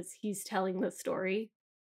because he's telling the story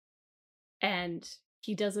and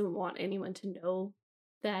he doesn't want anyone to know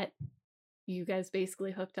that you guys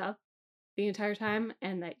basically hooked up the entire time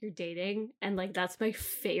and that you're dating, and like that's my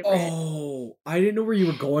favorite. Oh, I didn't know where you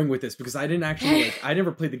were going with this because I didn't actually like I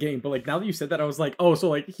never played the game, but like now that you said that I was like, oh, so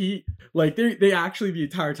like he like they actually the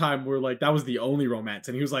entire time were like that was the only romance,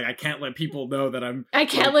 and he was like, I can't let people know that I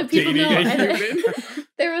can't like, let people know. dating a And human.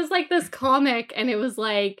 there was like this comic and it was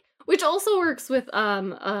like, which also works with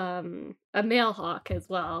a male hawk as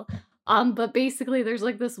well. But basically there's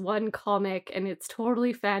like this one comic and it's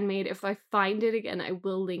totally fan made. If I find it again, I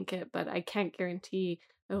will link it, but I can't guarantee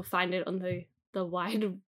I will find it on the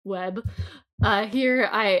wide web.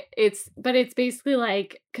 It's basically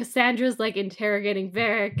like Cassandra's like interrogating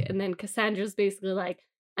Varric, and then Cassandra's basically like,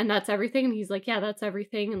 and that's everything, and he's like, yeah, that's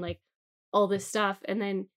everything, and like all this stuff, and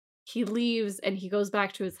then he leaves and he goes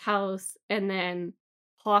back to his house, and then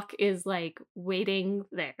Hawk is like waiting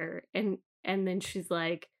there, and then she's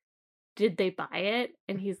like, did they buy it?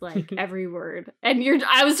 And he's like, every word. And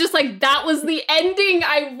I was just like, that was the ending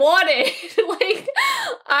I wanted. Like,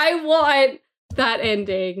 I want that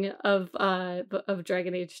ending of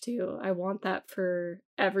Dragon Age 2. I want that for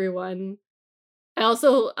everyone. I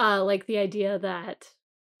also like the idea that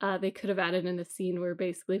they could have added in a scene where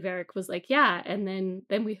basically Varric was like, yeah, and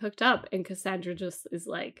then we hooked up, and Cassandra just is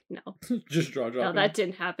like, no. Just draw dropping. No, that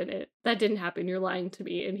didn't happen. That didn't happen. You're lying to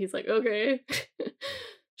me. And he's like, okay.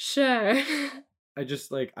 Sure. I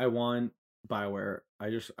just like I want BioWare.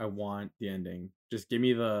 I want the ending. Just give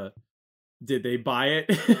me the did they buy it?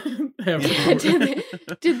 Yeah,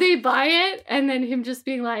 did they buy it? And then him just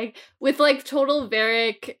being like, with like total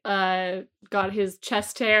Varric got his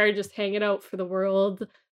chest hair just hanging out for the world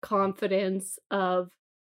confidence of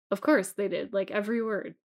course they did, like every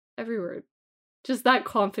word. Just that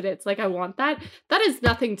confidence, like I want that. That has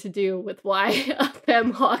nothing to do with why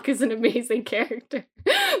Femhawk is an amazing character.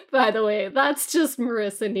 By the way, that's just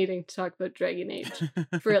Marissa needing to talk about Dragon Age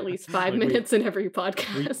for at least 5 Like, minutes in every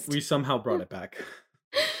podcast. We somehow brought it back.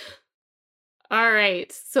 All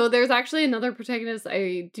right, so there's actually another protagonist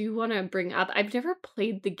I do want to bring up. I've never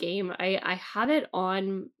played the game. I have it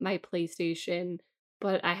on my PlayStation,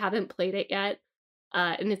 but I haven't played it yet.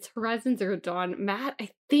 And it's Horizon Zero Dawn. Matt,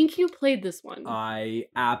 I think you played this one. I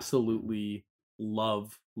absolutely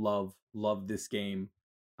love this game.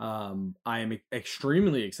 I am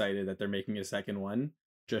extremely excited that they're making a second one.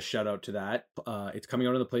 Just shout out to that. It's coming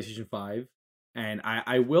out on the PlayStation 5, and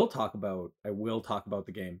I will talk about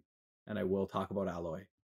the game, and I will talk about Aloy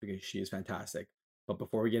because she is fantastic. But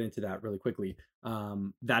before we get into that really quickly,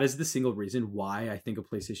 that is the single reason why I think a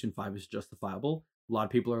PlayStation 5 is justifiable. A lot of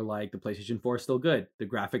people are like, the PlayStation 4 is still good. The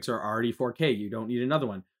graphics are already 4K. You don't need another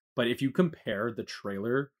one. But if you compare the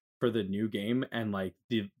trailer for the new game and like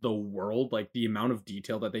the world, like the amount of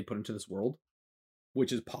detail that they put into this world,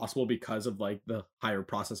 which is possible because of like the higher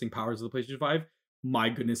processing powers of the PlayStation 5, my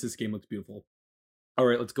goodness, this game looks beautiful. All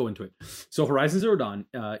right, let's go into it. So Horizon Zero Dawn,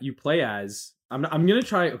 you play as... I'm going to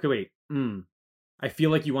try... Okay, wait. I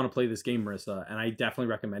feel like you want to play this game, Marissa, and I definitely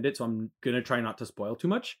recommend it, so I'm going to try not to spoil too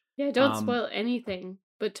much. Yeah, don't spoil anything,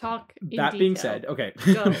 but talk in that detail. Being said, okay.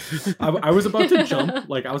 Go. I was about to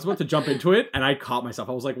jump into it, and I caught myself.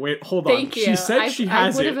 I was like, wait, hold on. Thank you. She said she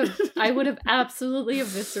has it. I would have absolutely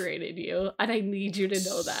eviscerated you, and I need you to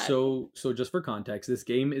know that. So just for context, this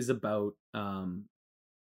game is about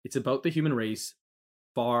it's about the human race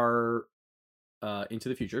far into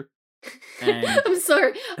the future. And...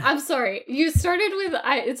 I'm sorry. You started with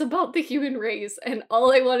it's about the human race, and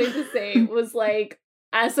all I wanted to say was like,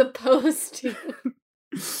 as opposed to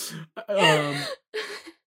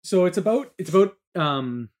so it's about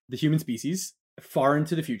the human species far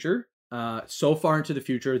into the future. So far into the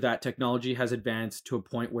future that technology has advanced to a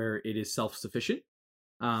point where it is self-sufficient.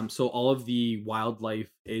 So all of the wildlife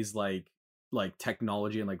is like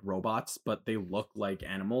technology and like robots, but they look like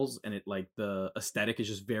animals, and it like the aesthetic is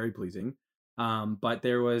just very pleasing. But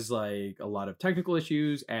there was like a lot of technical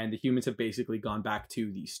issues, and the humans have basically gone back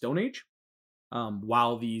to the Stone Age,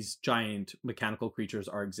 while these giant mechanical creatures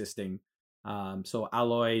are existing. So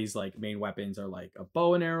Aloy's like main weapons are like a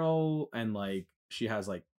bow and arrow, and like she has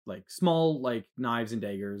like small like knives and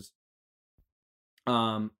daggers.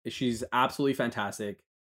 She's absolutely fantastic.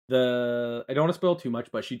 I don't want to spoil too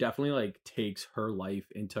much, but she definitely like takes her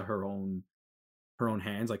life into her own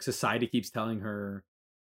hands. Like society keeps telling her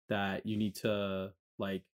that you need to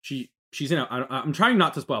like she's in I'm trying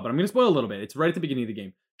not to spoil, but I'm going to spoil a little bit. It's right at the beginning of the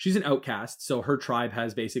game. she's an outcast, so her tribe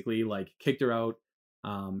has basically like kicked her out.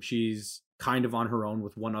 She's kind of on her own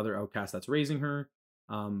with one other outcast that's raising her.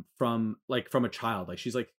 From a child, like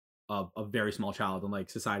she's like a very small child, and like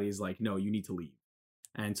society is like, no, you need to leave.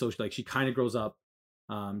 And so she kind of grows up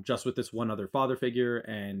just with this one other father figure,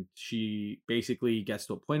 and she basically gets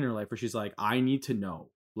to a point in her life where she's like, I need to know,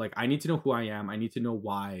 like I need to know who I am. I need to know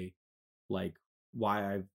why, like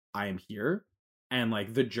I am here. And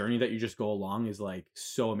like the journey that you just go along is like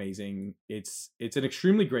so amazing. It's an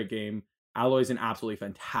extremely great game. Alloy's an absolutely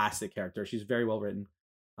fantastic character. She's very well written.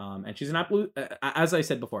 And she's an absolute, as I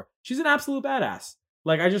said before, she's an absolute badass.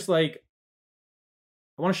 Like I just like,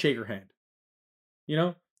 I want to shake her hand, you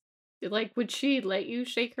know? Like, would she let you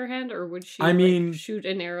shake her hand, or would she I mean, like shoot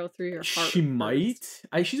an arrow through your heart? She might.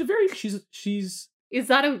 She's Is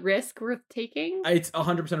that a risk worth taking? It's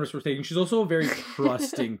 100% risk worth taking. She's also a very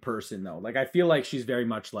trusting person, though. Like I feel like she's very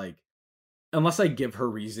much like, unless I give her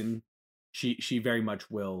reason, she very much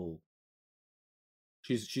will.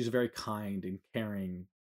 She's very kind and caring,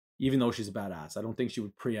 even though she's a badass. I don't think she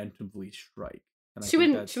would preemptively strike. And she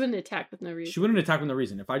wouldn't attack with no reason. She wouldn't attack with no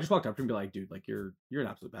reason. If I just walked up to her and be like, dude, like you're an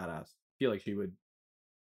absolute badass, I feel like she would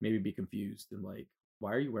maybe be confused and like,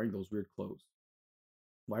 why are you wearing those weird clothes?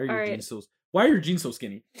 Why are your jeans so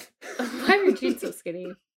skinny? Why are your jeans so skinny?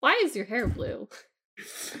 Why is your hair blue?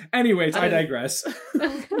 Anyways, I digress.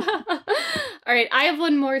 All right, I have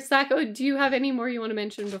one more. Sacco, do you have any more you want to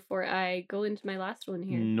mention before I go into my last one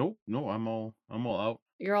here? No, I'm all out.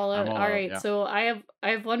 You're all out. All right, yeah. so I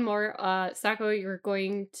have one more. Sacco, you're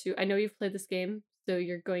going to. I know you've played this game, so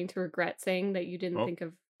you're going to regret saying that you didn't think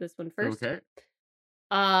of this one first. Okay.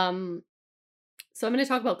 So I'm going to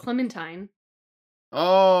talk about Clementine.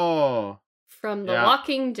 Oh. From the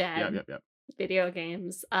Walking Dead Yep. video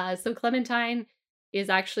games. So Clementine is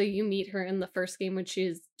actually, you meet her in the first game when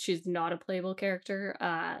she's not a playable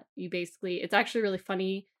character. You basically, it's actually really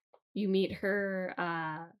funny. You meet her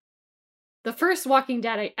the first Walking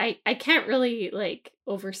Dead. I can't really like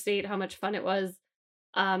overstate how much fun it was.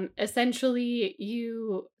 Essentially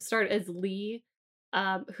you start as Lee,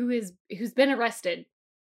 who's been arrested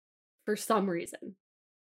for some reason.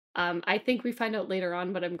 I think we find out later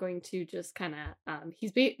on, but I'm going to just kind of,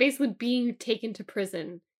 he's basically being taken to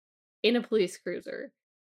prison in a police cruiser.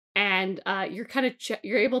 And you're kind of,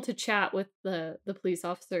 you're able to chat with the police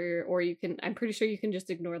officer, or you can, I'm pretty sure you can just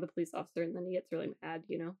ignore the police officer and then he gets really mad,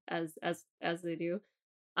 you know, as they do.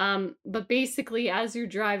 But basically as you're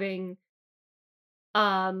driving,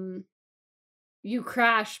 you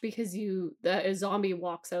crash because a zombie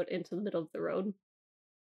walks out into the middle of the road.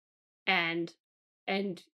 And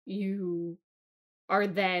you are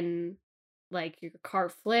then like, your car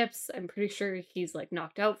flips. I'm pretty sure he's like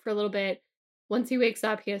knocked out for a little bit. Once he wakes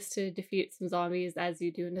up, he has to defeat some zombies, as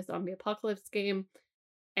you do in a zombie apocalypse game.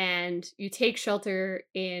 And you take shelter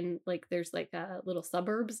in like, there's like little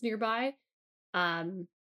suburbs nearby. And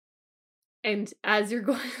as you're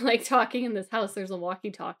going like talking in this house, there's a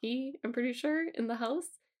walkie-talkie, I'm pretty sure, in the house.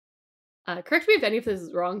 Correct me if any of this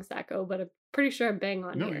is wrong, Sacco, but I'm pretty sure I'm bang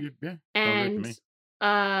on here. Yeah. And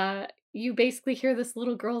you basically hear this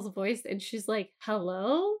little girl's voice, and she's like,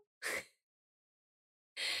 "Hello,"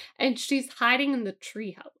 and she's hiding in the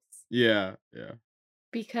treehouse. Yeah.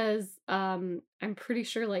 Because I'm pretty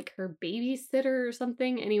sure like her babysitter or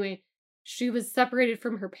something. Anyway, she was separated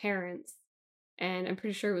from her parents, and I'm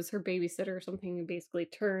pretty sure it was her babysitter or something who basically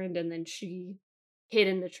turned, and then she hid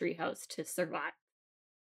in the treehouse to survive.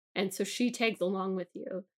 And so she tags along with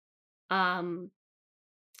you.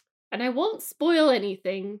 And I won't spoil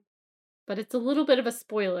anything, but it's a little bit of a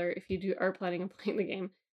spoiler if you are planning on playing the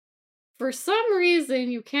game. For some reason,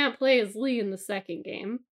 you can't play as Lee in the second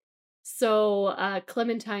game. So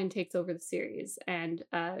Clementine takes over the series, and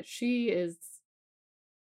she is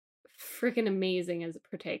freaking amazing as a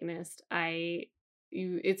protagonist.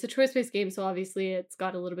 It's a choice-based game, so obviously it's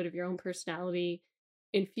got a little bit of your own personality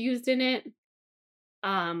infused in it.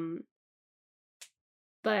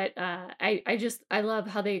 But I love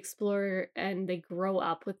how they explore and they grow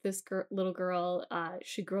up with this little girl.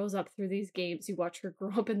 She grows up through these games. You watch her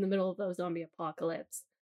grow up in the middle of the zombie apocalypse.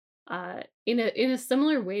 In a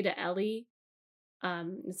similar way to Ellie.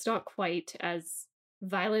 It's not quite as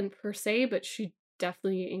violent per se, but she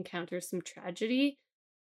definitely encounters some tragedy.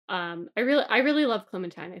 I really love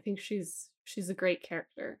Clementine. I think she's a great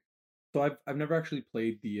character. So I've never actually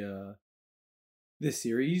played this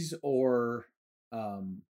series or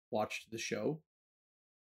watched the show,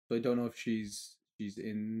 so I don't know if she's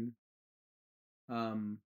in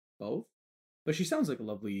both, but she sounds like a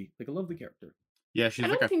lovely character. Yeah, she's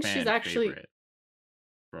like a fan favorite.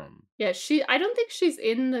 from. Yeah, I don't think she's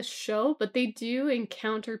in the show, but they do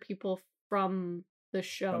encounter people from the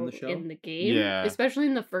From the show show? in the game, Yeah. especially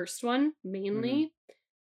in the first one, mainly.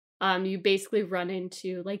 You basically run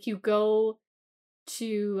into like you go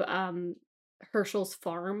to Herschel's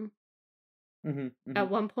farm Mm-hmm. at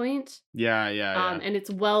one point. Yeah, yeah, yeah. And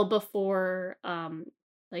it's well before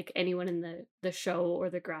like anyone in the show or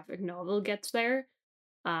the graphic novel gets there.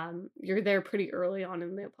 You're there pretty early on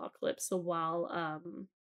in the apocalypse, so while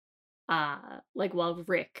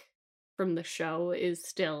Rick from the show is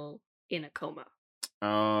still in a coma.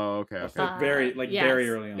 Oh, okay, Oh, okay. so very Yes, very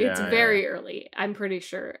early on. it's Yeah, yeah, very early, I'm pretty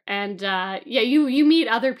sure. And yeah, you meet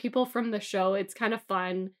other people from the show. It's kind of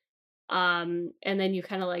fun. And then you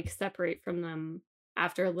kind of like separate from them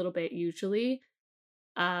after a little bit usually.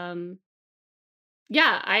 Um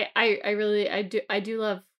yeah, I do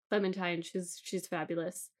love Clementine. She's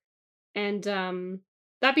fabulous. And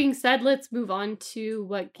that being said, let's move on to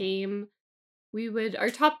what game our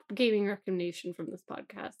top gaming recommendation from this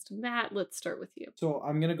podcast. Matt, let's start with you. So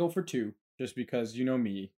I'm gonna go for two, just because you know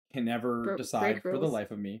me, can never decide Break for the rules.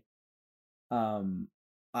 life of me. Um,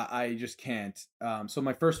 I just can't. So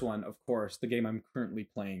my first one, of course, the game I'm currently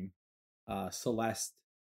playing, Celeste.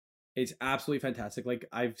 It's absolutely fantastic. Like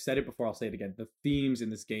I've said it before, I'll say it again. The themes in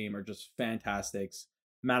this game are just fantastic.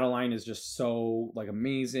 Madeline is just so like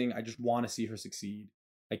amazing. I just want to see her succeed.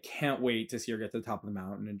 I can't wait to see her get to the top of the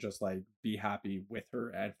mountain and just like be happy with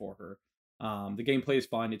her and for her. The gameplay is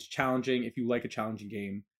fun. It's challenging. If you like a challenging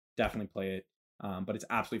game, definitely play it. But it's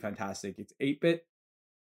absolutely fantastic. It's 8-bit,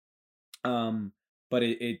 but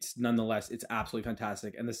it's nonetheless it's absolutely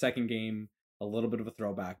fantastic. And the second game, a little bit of a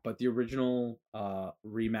throwback, but the original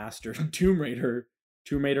remastered Tomb Raider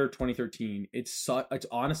 2013. It's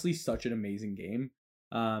honestly such an amazing game.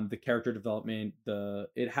 The character development,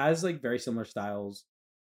 it has like very similar styles.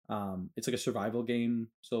 It's like a survival game,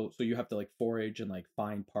 so you have to like forage and like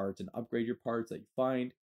find parts and upgrade your parts that you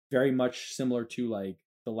find. Very much similar to like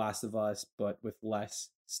The Last of Us, but with less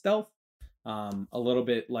stealth. A little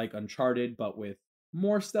bit like Uncharted, but with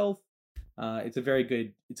more stealth. It's a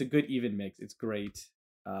good even mix. It's great.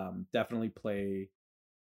 Definitely play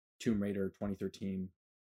Tomb Raider 2013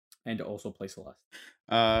 and also play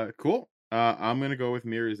Celeste. Cool. I'm gonna go with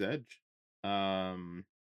Mirror's Edge. Um,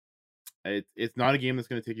 it's not a game that's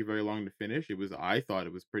gonna take you very long to finish. I thought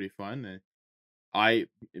it was pretty fun. And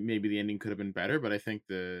maybe the ending could have been better, but I think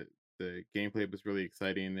the gameplay was really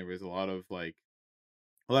exciting. There was a lot of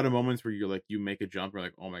moments where you make a jump, or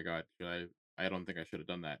like, oh my god, I don't think I should have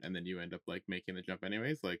done that, and then you end up like making the jump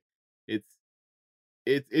anyways. Like, it's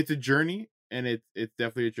it's a journey, and it's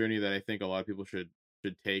definitely a journey that I think a lot of people should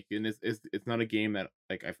take. And it's not a game that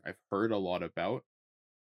like I've heard a lot about.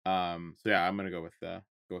 So yeah, I'm gonna go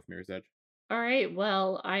with Mirror's Edge. All right.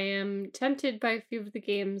 Well, I am tempted by a few of the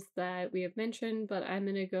games that we have mentioned, but I'm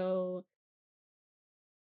gonna go.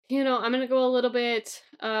 I'm gonna go a little bit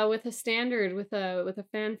with a standard, with a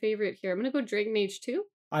fan favorite here. I'm gonna go Dragon Age 2.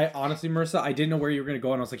 I honestly, Marissa, I didn't know where you were gonna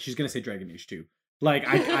go, and I was like, she's gonna say Dragon Age 2. Like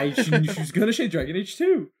she was gonna say Dragon Age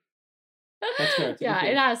 2. That's fair. Yeah,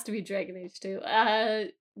 it has to be Dragon Age 2.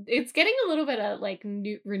 It's getting a little bit of like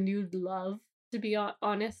renewed love, to be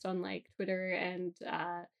honest, on like Twitter and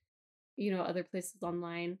other places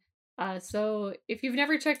online. So if you've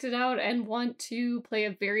never checked it out and want to play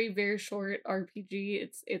a very, very short RPG,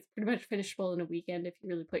 it's pretty much finishable in a weekend if you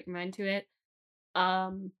really put your mind to it.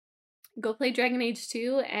 Go play Dragon Age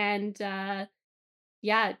 2 and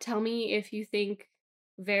yeah, tell me if you think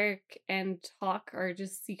Varric and Hawk are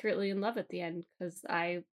just secretly in love at the end, because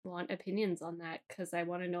I want opinions on that, because I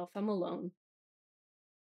want to know if I'm alone.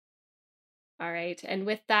 All right, and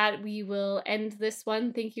with that, we will end this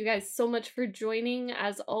one. Thank you guys so much for joining.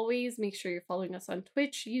 As always, make sure you're following us on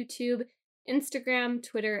Twitch, YouTube, Instagram,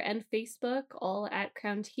 Twitter, and Facebook, all at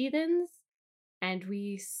Crowned Heathens. And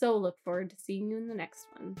we so look forward to seeing you in the next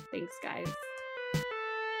one. Thanks, guys.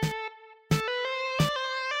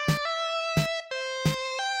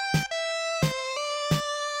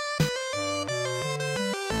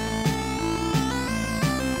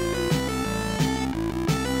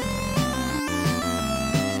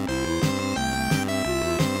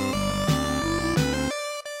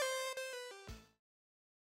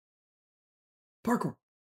 Parkour.